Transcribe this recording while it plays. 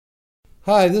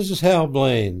Hi, this is Hal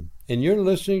Blaine, and you're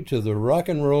listening to the Rock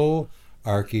and Roll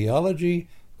Archaeology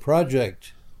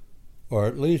Project, or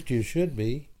at least you should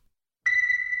be.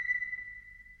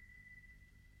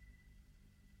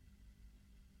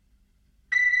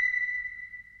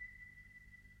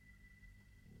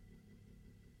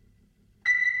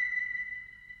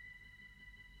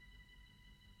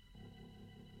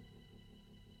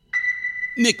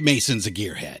 Nick Mason's a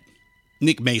gearhead.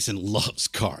 Nick Mason loves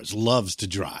cars, loves to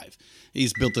drive.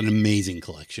 He's built an amazing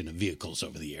collection of vehicles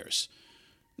over the years.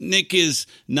 Nick is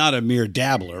not a mere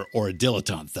dabbler or a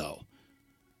dilettante, though.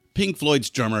 Pink Floyd's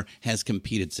drummer has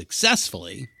competed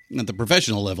successfully at the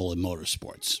professional level in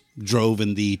motorsports, drove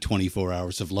in the 24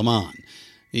 Hours of Le Mans.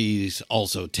 He's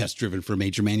also test-driven for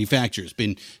major manufacturers,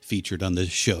 been featured on the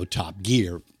show Top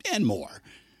Gear, and more.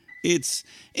 It's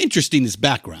interesting, his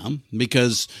background,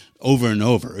 because over and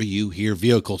over you hear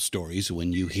vehicle stories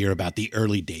when you hear about the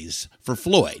early days for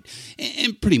Floyd,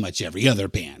 and pretty much every other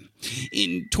band.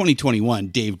 In 2021,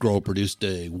 Dave Grohl produced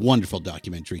a wonderful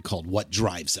documentary called What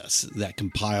Drives Us that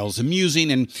compiles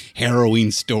amusing and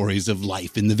harrowing stories of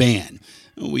life in the van.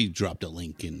 We dropped a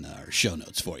link in our show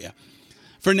notes for you.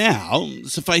 For now,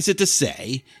 suffice it to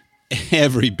say,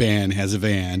 every band has a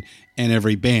van, and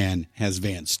every band has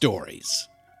van stories.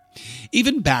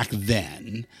 Even back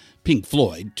then, Pink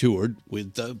Floyd toured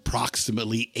with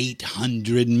approximately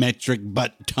 800 metric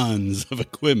butt tons of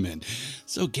equipment.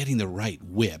 So getting the right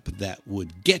whip that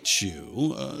would get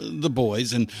you, the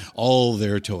boys, and all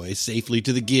their toys safely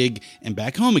to the gig and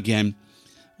back home again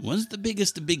was the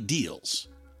biggest of big deals.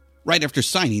 Right after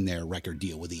signing their record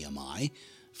deal with EMI,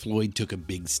 Floyd took a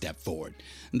big step forward.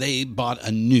 They bought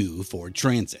a new Ford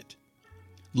Transit.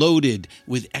 Loaded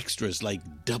with extras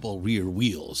like double rear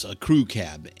wheels, a crew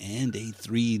cab, and a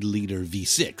 3-liter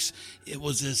V6. It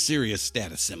was a serious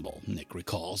status symbol, Nick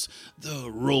recalls, the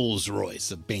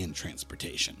Rolls-Royce of band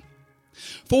transportation.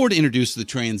 Ford introduced the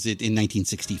Transit in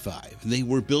 1965. They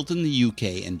were built in the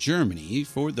UK and Germany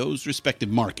for those respective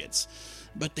markets,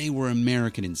 but they were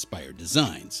American-inspired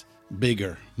designs.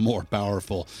 Bigger, more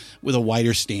powerful, with a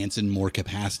wider stance and more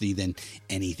capacity than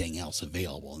anything else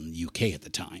available in the UK at the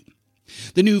time.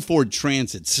 The new Ford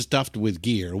Transit, stuffed with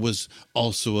gear, was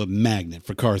also a magnet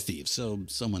for car thieves, so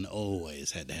someone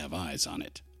always had to have eyes on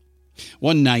it.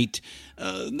 One night,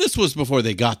 this was before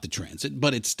they got the Transit,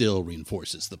 but it still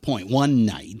reinforces the point. One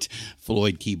night,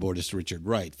 Floyd keyboardist Richard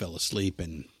Wright fell asleep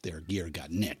and their gear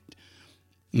got nicked.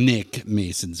 Nick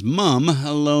Mason's mum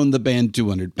loaned the band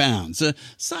 £200, a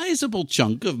sizable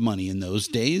chunk of money in those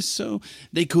days, so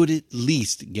they could at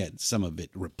least get some of it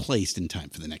replaced in time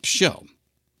for the next show.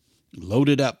 Load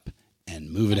it up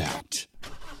and move it out.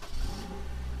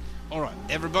 All right,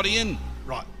 everybody in?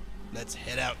 Right, let's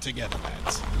head out together,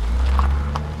 lads.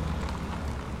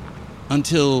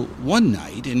 Until one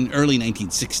night in early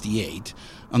 1968,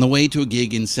 on the way to a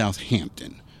gig in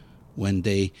Southampton, when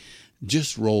they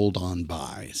just rolled on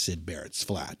by Syd Barrett's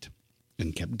flat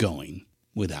and kept going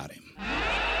without him.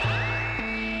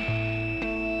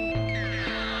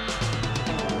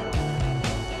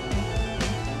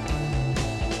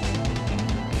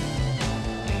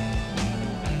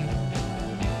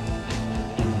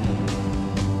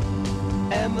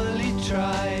 Emily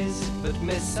tries but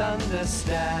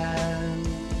misunderstands.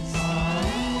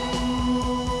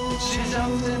 She's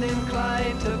often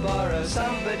inclined to borrow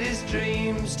somebody's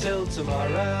dreams till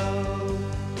tomorrow.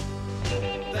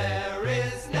 There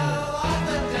is no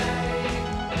other day.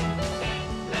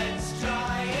 Let's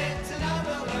try it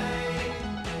another way.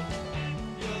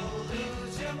 You'll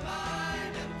lose your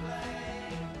mind and play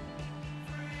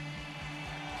free.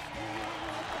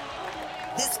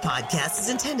 This podcast is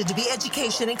intended to be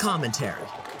education and commentary.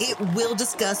 It will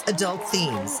discuss adult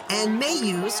themes and may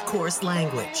use coarse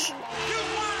language.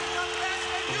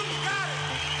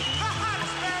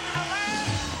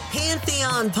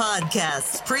 Pantheon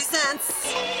Podcasts presents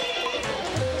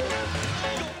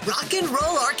Rock and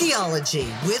Roll Archaeology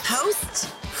with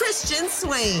host Christian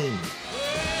Swain.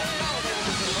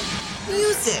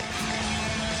 Music.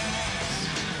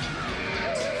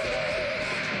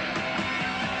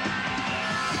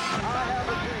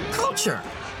 Culture.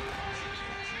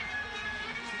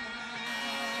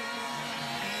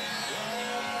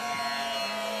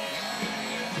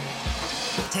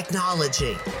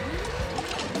 Technology.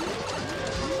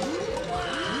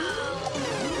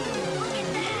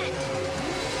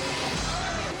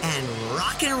 And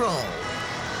rock and roll.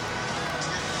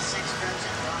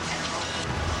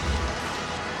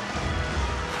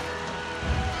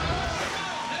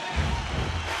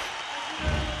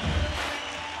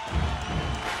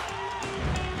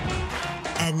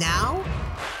 And now,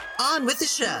 on with the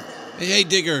show. Hey,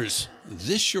 diggers.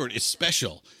 this short is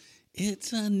special.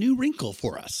 It's a new wrinkle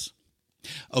for us.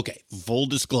 Okay, full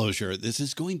disclosure, this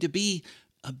is going to be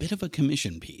a bit of a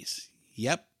commission piece.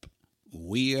 Yep,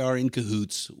 we are in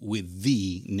cahoots with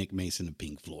the Nick Mason of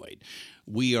Pink Floyd.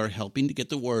 We are helping to get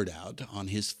the word out on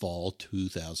his fall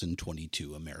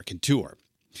 2022 American tour.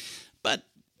 But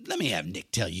let me have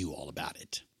Nick tell you all about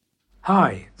it.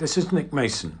 Hi, this is Nick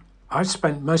Mason. I've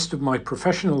spent most of my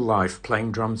professional life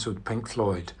playing drums with Pink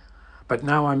Floyd, but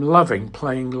now I'm loving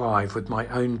playing live with my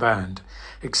own band,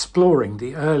 exploring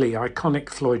the early iconic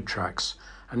Floyd tracks,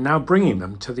 and now bringing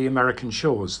them to the American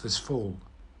shores this fall.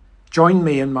 Join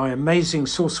me and my amazing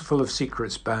Saucerful of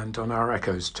Secrets band on our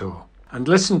Echoes tour, and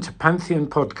listen to Pantheon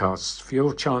podcasts for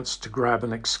your chance to grab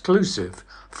an exclusive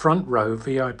front row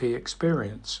VIP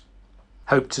experience.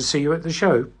 Hope to see you at the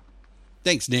show.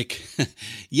 Thanks, Nick.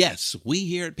 Yes, we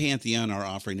here at Pantheon are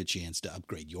offering a chance to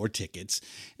upgrade your tickets,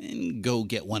 and go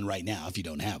get one right now if you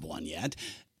don't have one yet,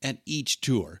 at each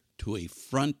tour to a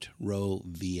front row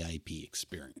VIP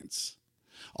experience.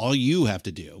 All you have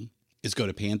to do is go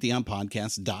to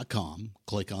pantheonpodcast.com,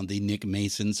 click on the Nick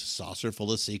Mason's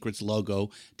Saucerful of Secrets logo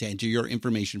to enter your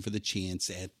information for the chance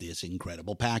at this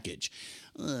incredible package.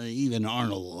 Even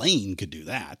Arnold Lane could do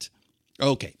that.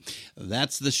 Okay,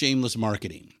 that's the shameless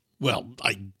marketing. Well,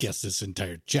 I guess this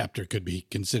entire chapter could be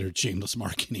considered shameless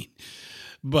marketing,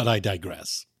 but I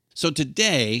digress. So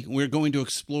today, we're going to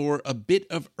explore a bit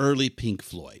of early Pink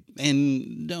Floyd.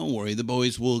 And don't worry, the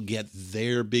boys will get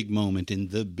their big moment in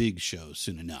the big show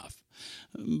soon enough.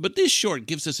 But this short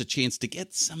gives us a chance to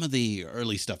get some of the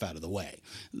early stuff out of the way.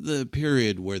 The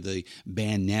period where the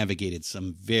band navigated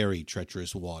some very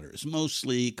treacherous waters,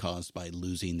 mostly caused by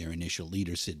losing their initial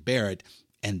leader, Syd Barrett,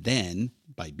 and then,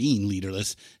 by being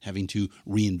leaderless, having to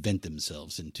reinvent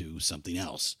themselves into something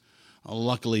else.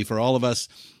 Luckily for all of us,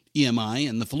 EMI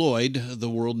and the Floyd the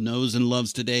world knows and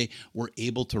loves today were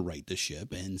able to right the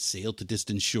ship and sail to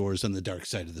distant shores on the dark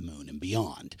side of the moon and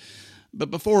beyond.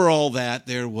 But before all that,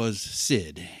 there was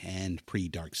Syd and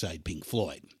pre-Dark Side Pink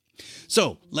Floyd.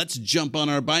 So let's jump on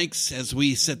our bikes as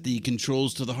we set the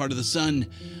controls to the heart of the sun.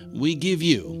 We give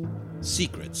you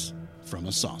Secrets from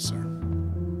a Saucer.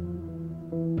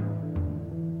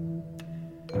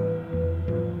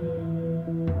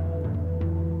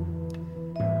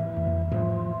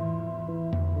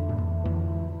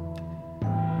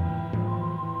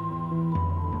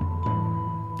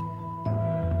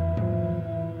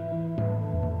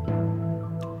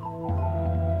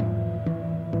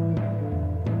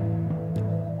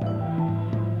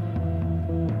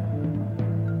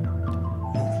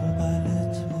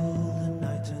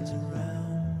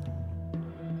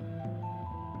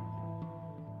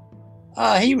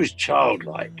 He was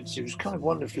childlike. He was kind of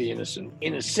wonderfully innocent.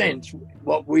 In a sense,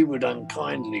 what we would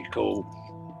unkindly call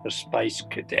a space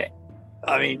cadet.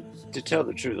 I mean, to tell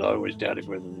the truth, I always doubted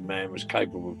whether the man was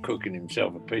capable of cooking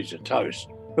himself a piece of toast.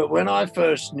 But when I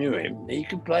first knew him, he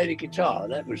could play the guitar,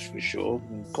 that was for sure,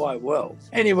 and quite well.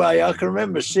 Anyway, I can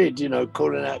remember Syd,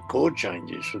 calling out chord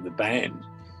changes for the band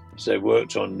as they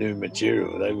worked on new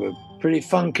material. They were pretty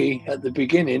funky at the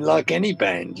beginning, like any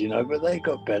band, but they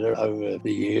got better over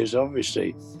the years,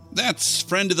 obviously. That's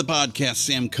friend of the podcast,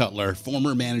 Sam Cutler,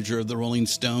 former manager of the Rolling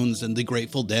Stones and the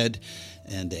Grateful Dead,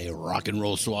 and a rock and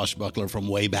roll swashbuckler from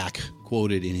way back,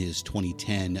 quoted in his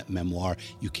 2010 memoir,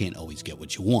 You Can't Always Get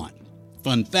What You Want.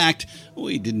 Fun fact,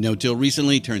 we didn't know till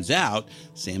recently, turns out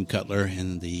Sam Cutler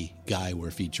and the guy we're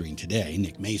featuring today,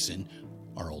 Nick Mason,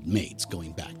 are old mates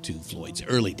going back to Floyd's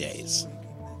early days.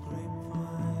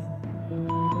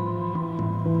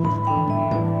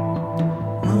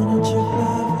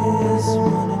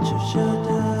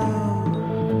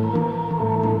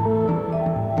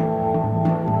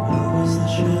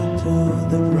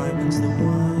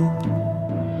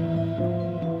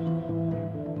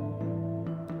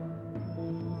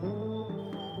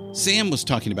 Sam was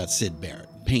talking about Syd Barrett,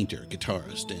 painter,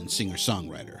 guitarist, and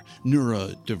singer-songwriter,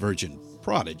 neurodivergent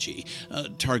prodigy, a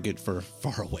target for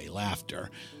faraway laughter.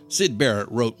 Syd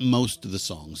Barrett wrote most of the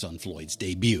songs on Floyd's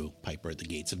debut, Piper at the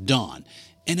Gates of Dawn,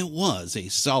 and it was a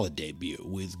solid debut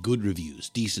with good reviews,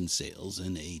 decent sales,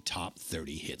 and a top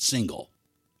 30 hit single.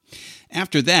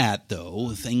 After that,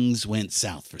 though, things went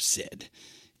south for Syd.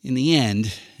 In the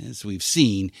end, as we've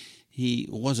seen, he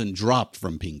wasn't dropped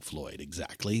from Pink Floyd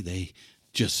exactly. They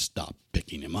just stopped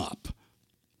picking him up.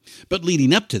 But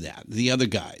leading up to that, the other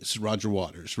guys, Roger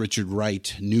Waters, Richard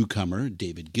Wright, newcomer,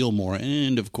 David Gilmour,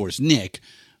 and of course Nick,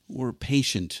 were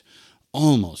patient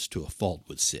almost to a fault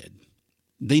with Syd.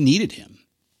 They needed him.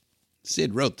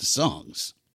 Syd wrote the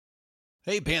songs.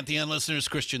 Hey, Pantheon listeners,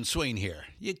 Christian Swain here.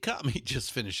 You caught me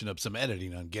just finishing up some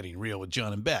editing on Getting Real with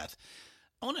John and Beth.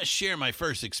 I want to share my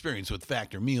first experience with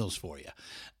Factor meals for you.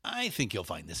 I think you'll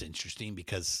find this interesting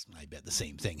because I bet the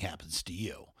same thing happens to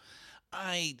you.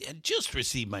 I had just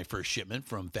received my first shipment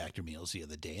from Factor Meals the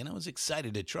other day, and I was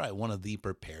excited to try one of the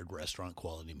prepared restaurant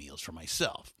quality meals for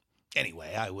myself.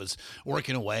 Anyway, I was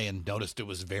working away and noticed it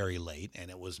was very late, and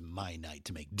it was my night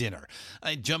to make dinner.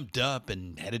 I jumped up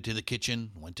and headed to the kitchen,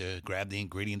 went to grab the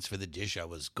ingredients for the dish I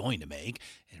was going to make,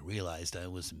 and realized I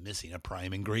was missing a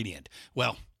prime ingredient.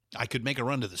 Well, I could make a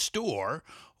run to the store,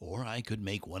 or I could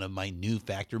make one of my new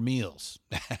Factor meals.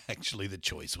 Actually, the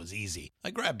choice was easy.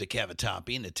 I grabbed a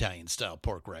cavatappi, an Italian-style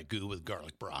pork ragu with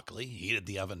garlic broccoli, heated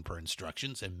the oven per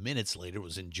instructions, and minutes later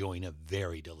was enjoying a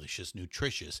very delicious,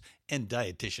 nutritious, and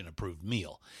dietitian-approved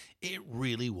meal. It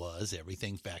really was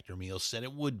everything Factor Meals said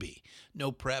it would be.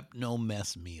 No prep, no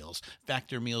mess meals.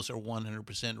 Factor Meals are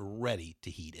 100% ready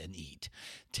to heat and eat.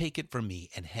 Take it from me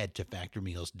and head to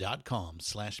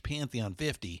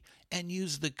factormeals.com/Pantheon50 and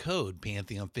use the code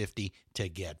Pantheon50 to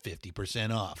get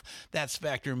 50% off. That's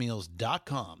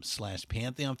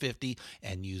factormeals.com/Pantheon50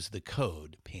 and use the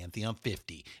code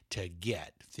Pantheon50 to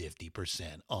get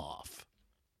 50% off.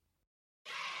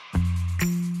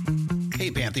 Hey,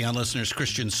 Pantheon listeners,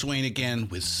 Christian Swain again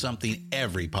with something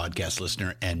every podcast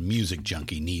listener and music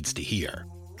junkie needs to hear.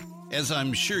 As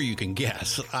I'm sure you can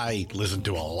guess, I listen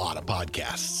to a lot of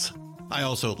podcasts. I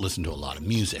also listen to a lot of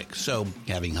music, so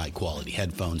having high-quality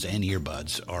headphones and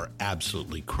earbuds are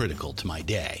absolutely critical to my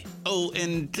day. Oh,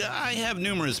 and I have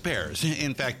numerous pairs.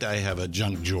 In fact, I have a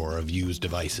junk drawer of used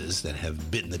devices that have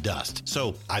bitten the dust,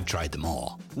 so I've tried them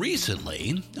all.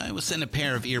 Recently, I was sent a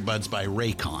pair of earbuds by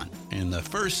Raycon, and the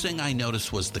first thing I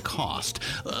noticed was the cost.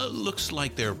 Looks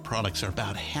like their products are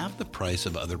about half the price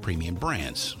of other premium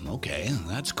brands. Okay,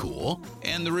 that's cool.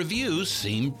 And the reviews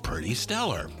seem pretty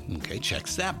stellar. Okay,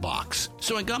 checks that box.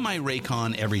 So I got my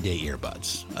Raycon Everyday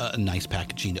earbuds. A nice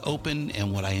packaging to open,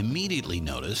 and what I immediately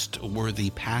noticed were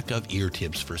the pack of ear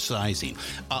tips for sizing.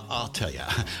 I'll tell you,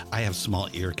 I have small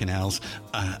ear canals.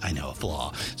 I know, a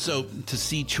flaw. So to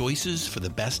see choices for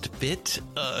the best fit,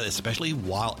 especially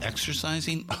while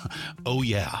exercising, oh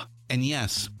yeah. And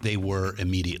yes, they were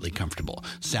immediately comfortable.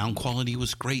 Sound quality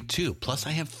was great too. Plus,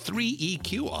 I have 3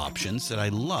 EQ options that I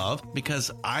love because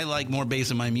I like more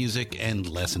bass in my music and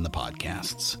less in the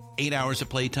podcasts. 8 hours of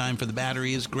playtime for the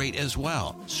battery is great as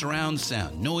well. Surround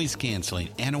sound, noise canceling,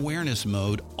 and awareness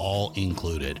mode all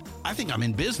included. I think I'm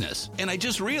in business. And I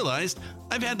just realized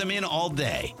I've had them in all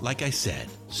day. Like I said,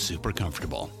 super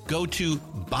comfortable. Go to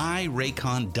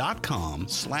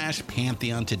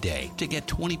buyraycon.com/Pantheon today to get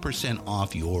 20%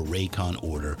 off your Raycon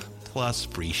order plus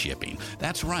free shipping.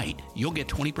 That's right. You'll get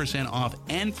 20% off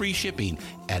and free shipping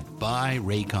at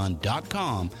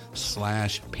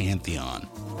buyraycon.com/Pantheon.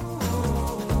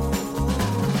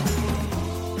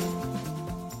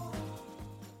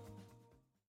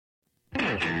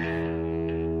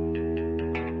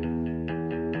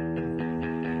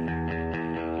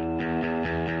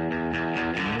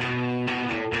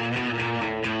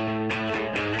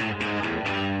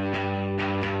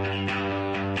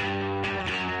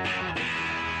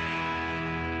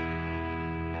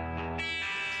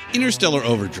 Interstellar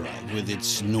Overdrive, with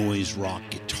its noise rock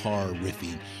guitar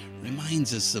riffing,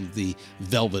 reminds us of the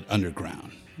Velvet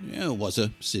Underground. It was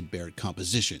a Syd Barrett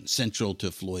composition, central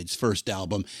to Floyd's first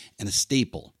album and a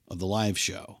staple of the live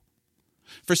show.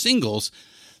 For singles,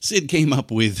 Syd came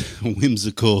up with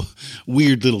whimsical,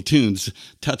 weird little tunes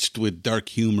touched with dark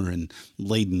humor and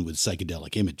laden with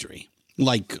psychedelic imagery.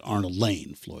 Like Arnold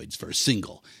Lane, Floyd's first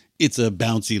single. It's a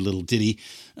bouncy little ditty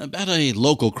about a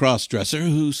local cross-dresser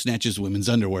who snatches women's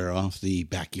underwear off the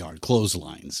backyard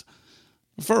clotheslines.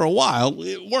 For a while,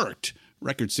 it worked.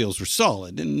 Record sales were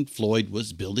solid, and Floyd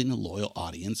was building a loyal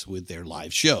audience with their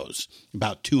live shows.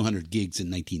 About 200 gigs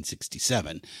in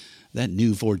 1967. That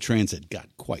new Ford Transit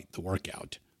got quite the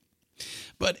workout.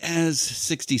 But as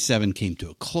 67 came to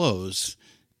a close,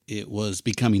 it was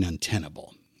becoming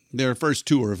untenable. Their first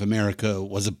tour of America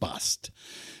was a bust.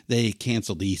 They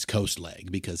canceled the East Coast leg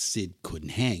because Syd couldn't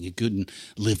hang. He couldn't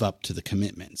live up to the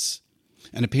commitments.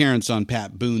 An appearance on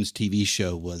Pat Boone's TV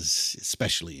show was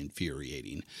especially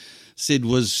infuriating. Syd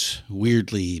was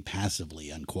weirdly, passively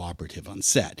uncooperative on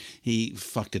set. He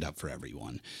fucked it up for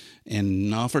everyone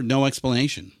and offered no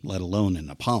explanation, let alone an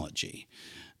apology.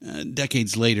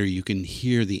 Decades later, you can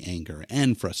hear the anger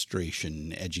and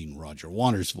frustration edging Roger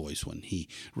Waters' voice when he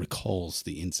recalls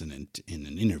the incident in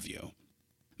an interview.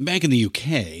 Back in the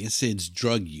UK, Syd's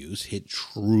drug use hit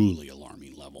truly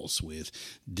alarming levels, with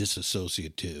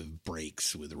dissociative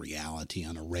breaks with reality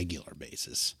on a regular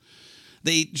basis.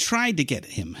 They tried to get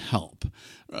him help.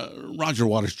 Roger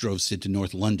Waters drove Sid to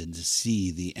North London to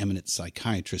see the eminent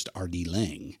psychiatrist R.D.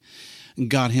 Laing.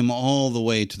 Got him all the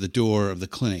way to the door of the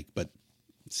clinic, but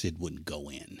Sid wouldn't go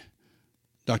in.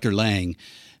 Dr. Laing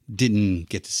didn't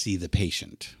get to see the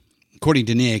patient. According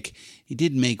to Nick, he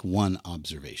did make one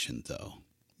observation, though.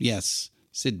 Yes,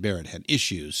 Syd Barrett had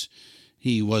issues.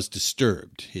 He was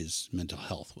disturbed. His mental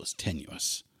health was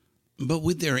tenuous. But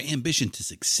with their ambition to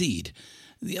succeed,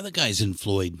 the other guys in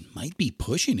Floyd might be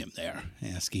pushing him there,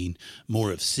 asking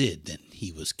more of Sid than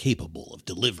he was capable of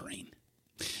delivering.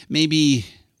 Maybe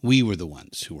we were the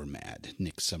ones who were mad,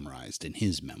 Nick summarized in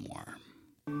his memoir.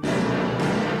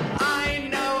 I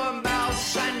know a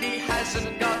mouse and he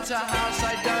hasn't got a house.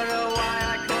 I don't know why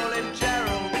I call him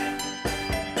Gerald.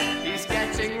 He's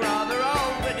getting rather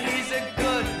old, but he's a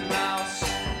good mouse.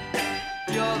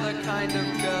 You're the kind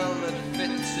of girl that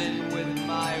fits in with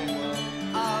my world.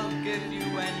 I'll give you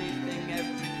anything,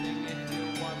 everything, if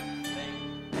you want me.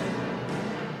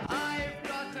 I've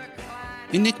got a clan.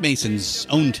 In Nick Mason's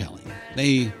own telling,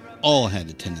 they all had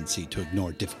a tendency to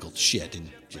ignore difficult shit and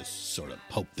just sort of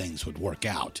hope things would work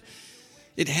out.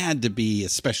 It had to be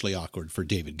especially awkward for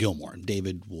David Gilmour.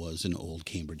 David was an old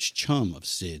Cambridge chum of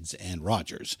Sid's and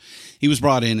Rogers. He was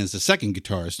brought in as a second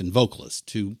guitarist and vocalist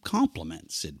to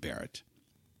complement Syd Barrett.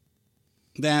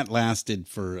 That lasted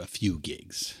for a few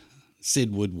gigs.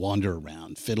 Sid would wander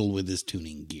around, fiddle with his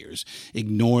tuning gears,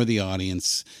 ignore the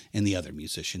audience and the other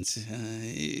musicians.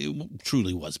 It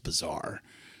truly was bizarre.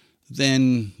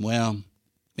 Then, well,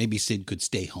 maybe Sid could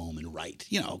stay home and write,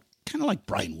 kind of like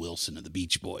Brian Wilson of the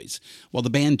Beach Boys, while the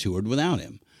band toured without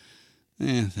him.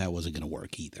 That wasn't going to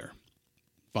work either.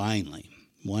 Finally,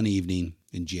 one evening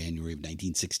in January of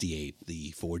 1968,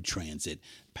 the Ford Transit,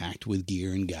 packed with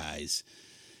gear and guys,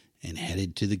 and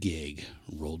headed to the gig,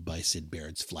 rolled by Syd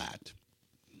Barrett's flat,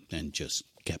 and just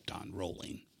kept on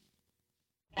rolling.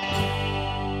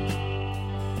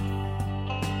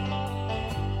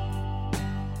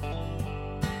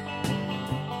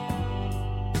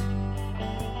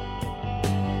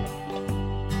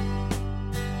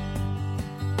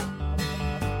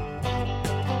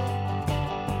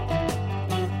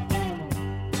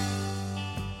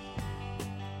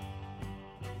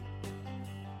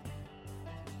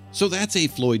 So that's a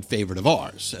Floyd favorite of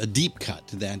ours, a deep cut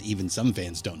that even some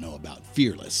fans don't know about,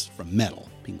 Fearless from Metal,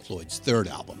 Pink Floyd's third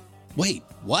album. Wait,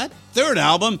 what? Third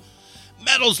album?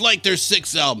 Metal's like their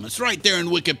sixth album. It's right there in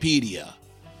Wikipedia.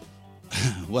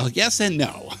 Well, yes and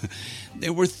no.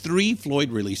 There were 3 Floyd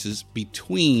releases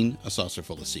between A Saucer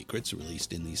Full of Secrets,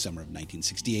 released in the summer of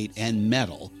 1968, and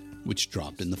Metal, which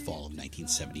dropped in the fall of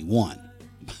 1971.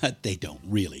 But they don't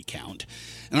really count.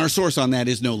 And our source on that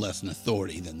is no less an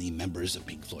authority than the members of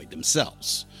Pink Floyd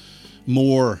themselves.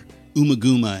 More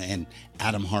Umaguma and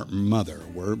Adam Hart Mother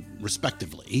were,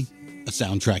 respectively, a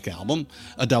soundtrack album,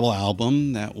 a double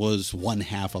album that was one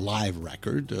half a live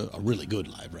record, a really good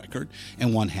live record,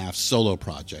 and one half solo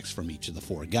projects from each of the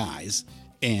 4 guys,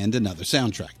 and another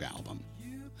soundtrack album.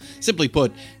 Simply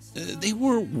put, they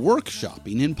were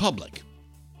workshopping in public,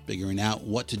 figuring out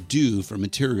what to do for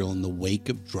material in the wake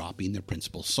of dropping their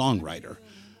principal songwriter.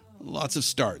 Lots of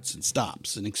starts and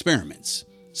stops and experiments.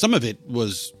 Some of it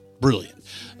was brilliant.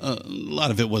 A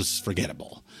lot of it was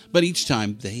forgettable. But each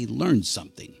time they learned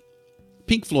something.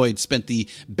 Pink Floyd spent the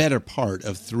better part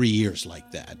of 3 years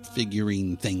like that,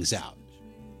 figuring things out.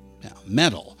 Now,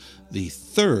 Metal, the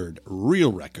third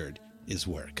real record, is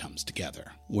where it comes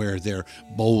together, where their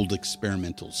bold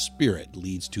experimental spirit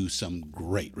leads to some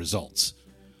great results.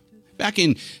 Back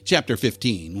in Chapter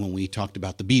 15, when we talked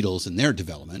about the Beatles and their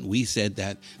development, we said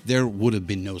that there would have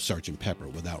been no Sgt. Pepper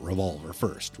without Revolver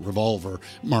first. Revolver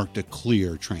marked a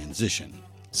clear transition.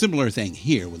 Similar thing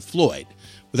here with Floyd.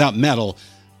 Without Metal,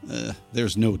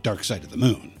 there's no Dark Side of the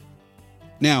Moon.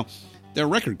 Now, their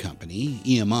record company,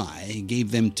 EMI, gave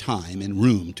them time and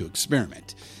room to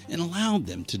experiment and allowed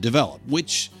them to develop,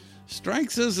 which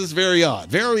strikes us as very odd,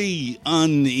 very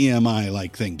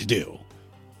un-EMI-like thing to do.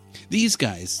 These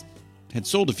guys had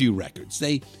sold a few records.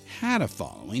 They had a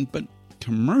following, but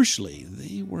commercially,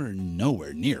 they were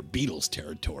nowhere near Beatles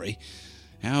territory.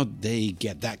 How'd they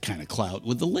get that kind of clout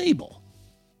with the label?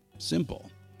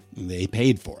 Simple. They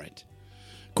paid for it.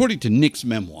 According to Nick's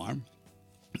memoir,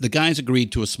 the guys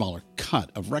agreed to a smaller cut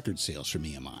of record sales from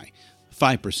EMI,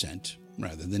 5%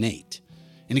 rather than 8%.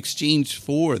 In exchange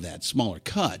for that smaller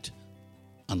cut,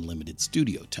 unlimited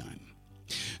studio time.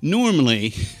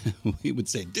 Normally, we would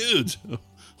say, dudes,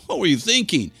 what were you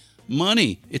thinking?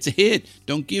 Money, it's a hit.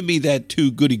 Don't give me that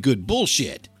too goody-good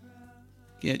bullshit.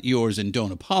 Get yours and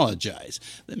don't apologize.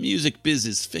 The music biz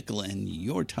is fickle and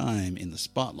your time in the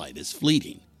spotlight is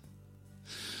fleeting.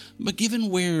 But given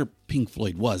where Pink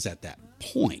Floyd was at that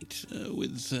point,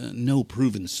 with no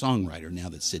proven songwriter now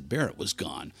that Syd Barrett was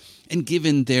gone, and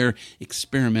given their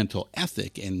experimental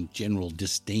ethic and general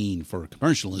disdain for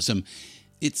commercialism,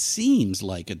 it seems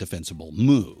like a defensible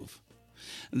move.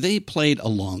 They played a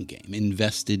long game,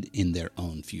 invested in their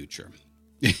own future.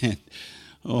 And,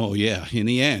 oh yeah, in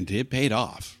the end, it paid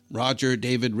off. Roger,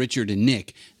 David, Richard, and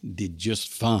Nick did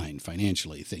just fine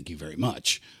financially, thank you very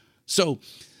much. So,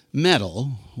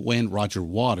 Metal, when Roger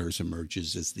Waters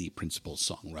emerges as the principal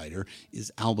songwriter, is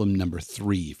album number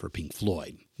 3 for Pink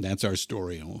Floyd. That's our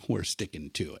story, and we're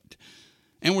sticking to it.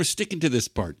 And we're sticking to this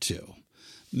part too.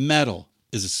 Metal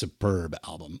is a superb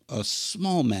album, a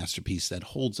small masterpiece that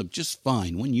holds up just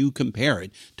fine when you compare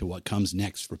it to what comes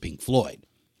next for Pink Floyd.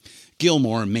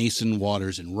 Gilmour, Mason,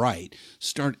 Waters, and Wright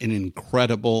start an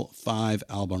incredible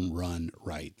 5-album run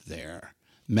right there.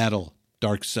 Metal,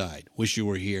 Dark Side, Wish You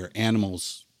Were Here,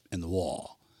 Animals, and The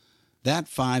Wall. That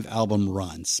 5-album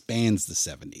run spans the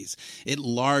 70s. It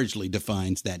largely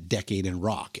defines that decade in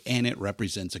rock, and it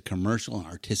represents a commercial and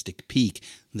artistic peak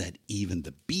that even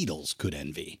the Beatles could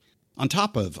envy. On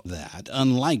top of that,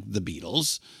 unlike the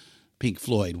Beatles, Pink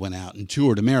Floyd went out and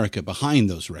toured America behind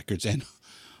those records, and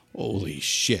holy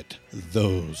shit,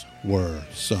 those were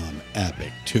some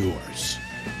epic tours.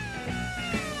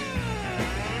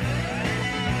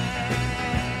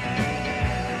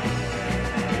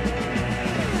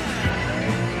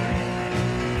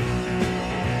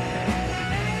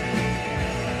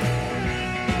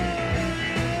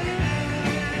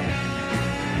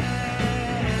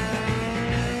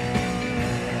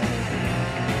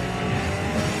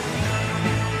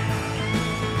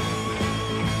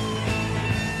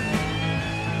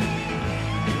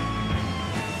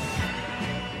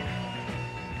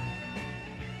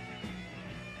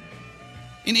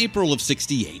 In April of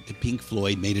 '68, Pink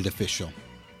Floyd made it official.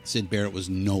 Syd Barrett was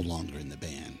no longer in the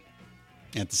band.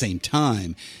 At the same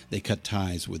time, they cut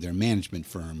ties with their management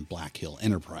firm, Black Hill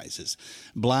Enterprises.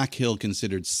 Black Hill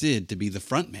considered Syd to be the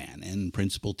frontman and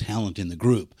principal talent in the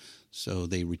group, so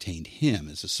they retained him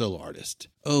as a solo artist.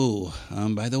 Oh,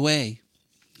 by the way,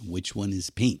 which one is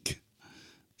Pink?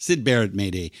 Syd Barrett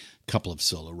made a couple of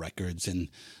solo records, and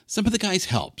some of the guys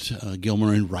helped.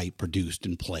 Gilmour and Wright produced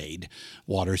and played.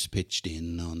 Waters pitched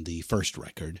in on the first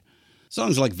record.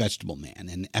 Songs like Vegetable Man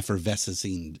and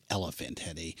Effervescing Elephant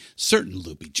had a certain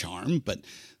loopy charm, but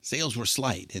sales were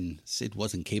slight, and Syd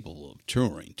wasn't capable of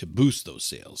touring to boost those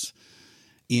sales.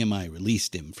 EMI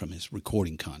released him from his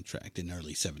recording contract in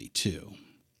early '72.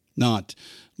 Not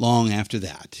long after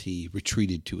that, he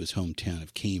retreated to his hometown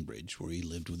of Cambridge, where he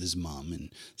lived with his mom in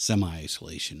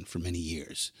semi-isolation for many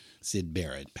years. Syd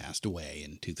Barrett passed away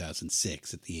in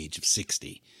 2006 at the age of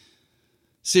 60.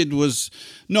 Syd was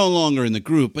no longer in the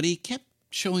group, but he kept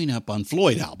showing up on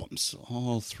Floyd albums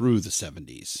all through the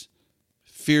 70s.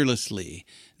 Fearlessly,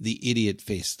 the idiot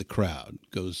faced the crowd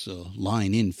goes a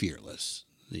line in Fearless,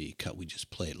 the cut we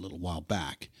just played a little while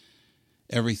back.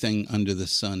 Everything under the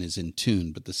sun is in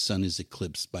tune, but the sun is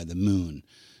eclipsed by the moon,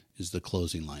 is the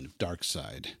closing line of Dark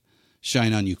Side.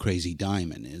 Shine On You Crazy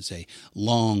Diamond is a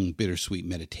long, bittersweet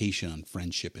meditation on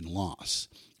friendship and loss,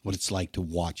 what it's like to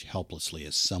watch helplessly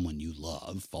as someone you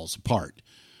love falls apart.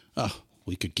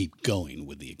 We could keep going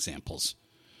with the examples.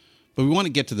 But we want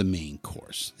to get to the main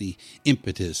course, the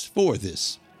impetus for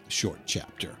this short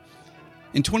chapter.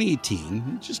 In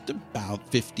 2018, just about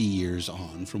 50 years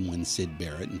on from when Syd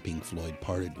Barrett and Pink Floyd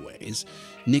parted ways,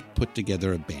 Nick put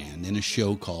together a band and a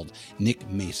show called Nick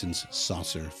Mason's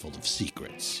Saucer Full of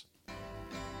Secrets.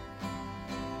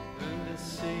 And the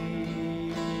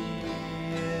sea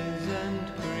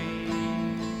isn't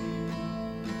green,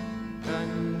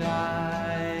 and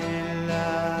I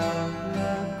love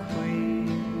the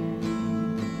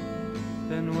Queen.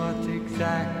 Then what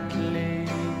exactly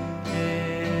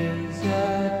is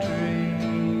a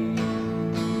dream?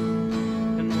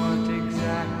 And what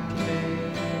exactly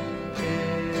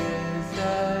is a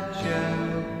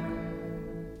joke?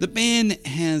 The band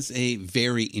has a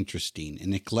very interesting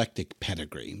and eclectic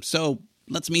pedigree, so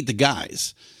let's meet the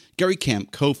guys. Gary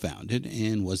Kemp co-founded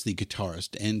and was the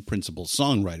guitarist and principal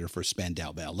songwriter for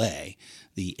Spandau Ballet,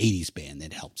 the 80s band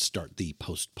that helped start the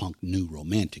post-punk new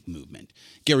romantic movement.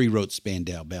 Gary wrote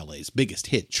Spandau Ballet's biggest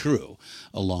hit, True,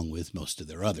 along with most of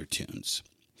their other tunes.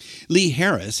 Lee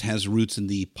Harris has roots in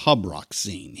the pub rock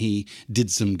scene. He did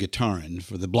some guitaring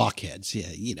for the Blockheads,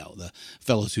 the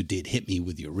fellows who did Hit Me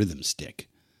With Your Rhythm Stick.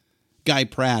 Guy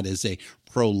Pratt is a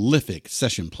prolific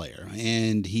session player,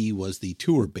 and he was the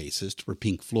tour bassist for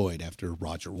Pink Floyd after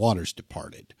Roger Waters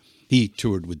departed. He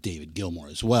toured with David Gilmour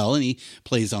as well, and he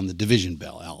plays on the Division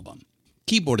Bell album.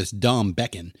 Keyboardist Dom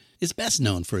Becken is best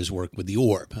known for his work with The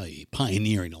Orb, a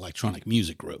pioneering electronic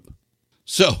music group.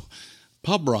 So,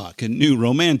 pub rock and new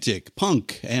romantic,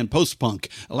 punk and post-punk,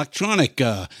 electronic,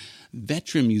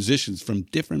 veteran musicians from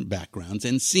different backgrounds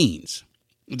and scenes.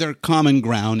 Their common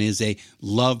ground is a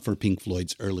love for Pink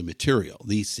Floyd's early material,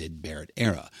 the Syd Barrett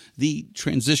era, the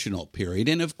transitional period,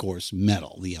 and of course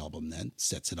Metal, the album that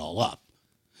sets it all up.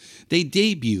 They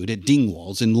debuted at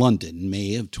Dingwalls in London in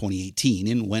May of 2018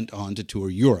 and went on to tour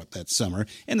Europe that summer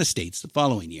and the States the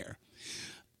following year.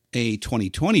 A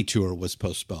 2020 tour was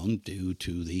postponed due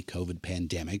to the COVID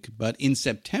pandemic, but in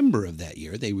September of that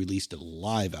year, they released a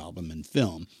live album and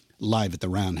film, Live at the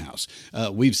Roundhouse.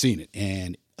 We've seen it,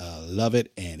 and love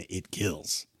it, and it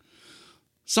kills.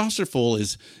 Saucerful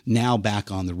is now back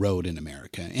on the road in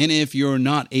America, and if you're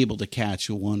not able to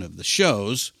catch one of the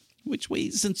shows, which we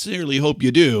sincerely hope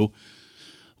you do,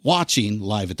 watching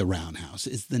Live at the Roundhouse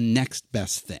is the next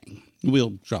best thing.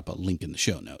 We'll drop a link in the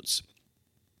show notes.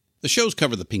 The shows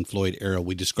cover the Pink Floyd era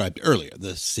we described earlier,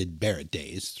 the Syd Barrett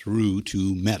days, through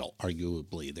to Metal,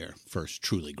 arguably their first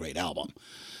truly great album.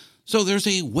 So there's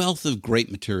a wealth of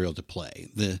great material to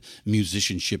play. The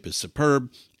musicianship is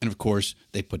superb, and of course,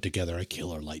 they put together a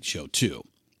killer light show too.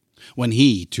 When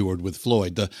he toured with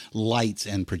Floyd, the lights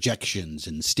and projections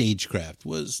and stagecraft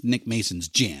was Nick Mason's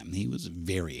jam. He was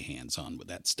very hands-on with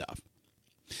that stuff.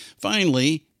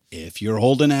 Finally, if you're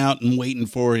holding out and waiting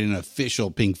for an official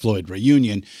Pink Floyd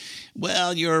reunion,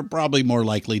 well, you're probably more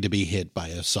likely to be hit by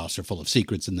a saucer full of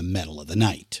secrets in the middle of the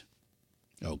night.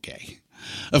 Okay.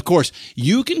 Of course,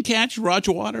 you can catch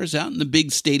Roger Waters out in the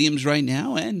big stadiums right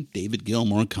now, and David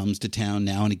Gilmour comes to town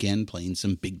now and again playing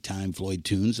some big-time Floyd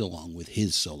tunes along with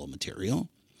his solo material.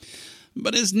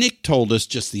 But as Nick told us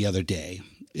just the other day,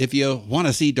 if you want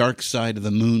to see Dark Side of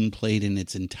the Moon played in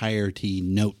its entirety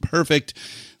note perfect,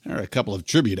 there are a couple of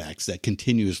tribute acts that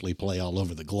continuously play all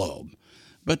over the globe.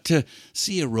 But to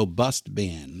see a robust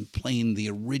band playing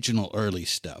the original early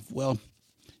stuff, well,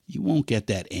 you won't get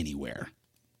that anywhere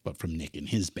but from Nick and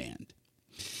his band.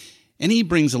 And he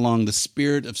brings along the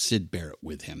spirit of Syd Barrett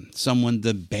with him, someone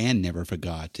the band never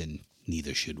forgot, and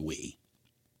neither should we.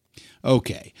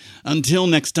 Okay, until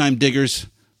next time, diggers,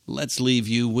 let's leave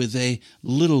you with a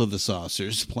little of the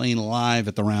Saucers playing live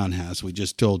at the Roundhouse we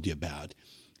just told you about.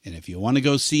 And if you want to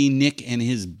go see Nick and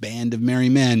his band of merry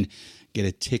men, get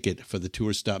a ticket for the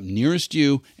tour stop nearest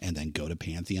you, and then go to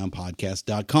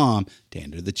PantheonPodcast.com to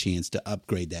enter the chance to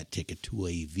upgrade that ticket to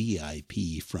a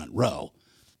VIP front row.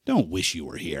 Don't wish you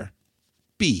were here.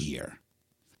 Be here.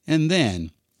 And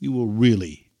then you will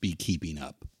really be keeping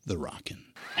up the rockin'.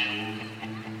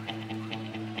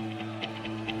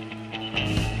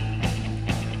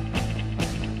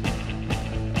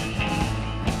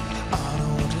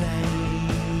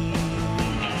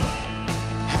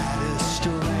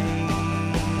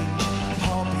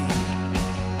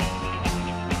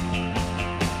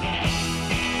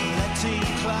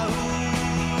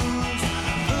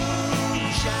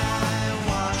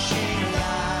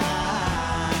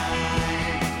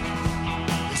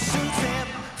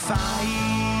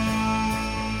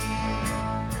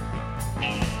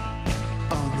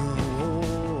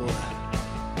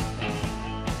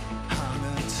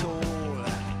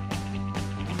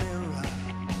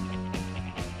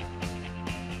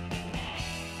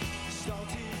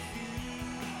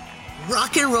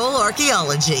 Rock and Roll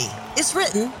Archaeology is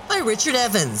written by Richard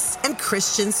Evans and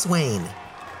Christian Swain.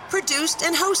 Produced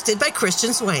and hosted by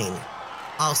Christian Swain.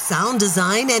 All sound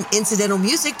design and incidental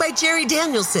music by Jerry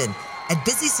Danielson at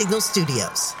Busy Signal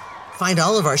Studios. Find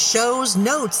all of our shows,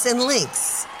 notes, and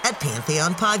links at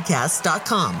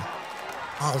PantheonPodcast.com.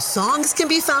 All songs can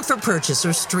be found for purchase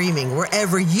or streaming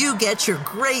wherever you get your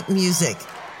great music.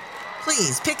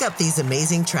 Please pick up these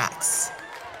amazing tracks.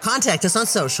 Contact us on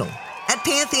social at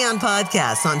Pantheon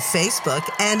Podcasts on Facebook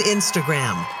and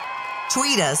Instagram.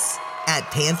 Tweet us at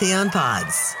Pantheon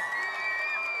Pods.